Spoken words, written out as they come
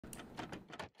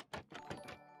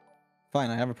Fine,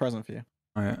 I have a present for you.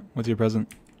 All right, what's your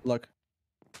present? Look.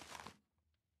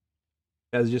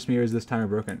 Is it just me or is this timer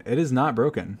broken? It is not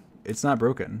broken. It's not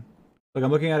broken. Look,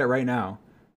 I'm looking at it right now.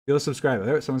 You'll subscribe.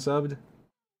 There, someone subbed.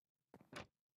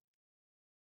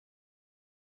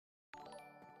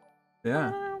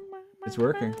 Yeah, it's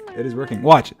working. It is working.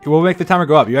 Watch. We'll make the timer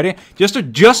go up. You ready? Just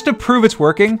to prove it's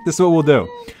working. This is what we'll do.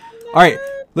 All right.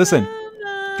 Listen,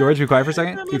 George, be quiet for a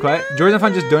second. Be quiet. George, if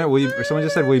I'm just doing it, will you? Or someone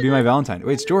just said, "Will you be my Valentine?"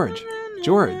 Wait, it's George.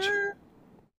 George.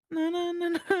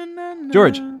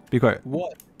 George, be quiet.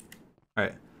 What? All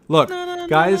right. Look,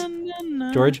 guys.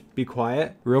 George, be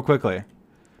quiet, real quickly.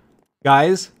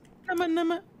 Guys.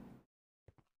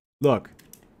 Look.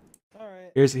 All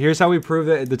right. Here's how we prove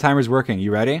that the timer's working.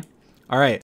 You ready? All right.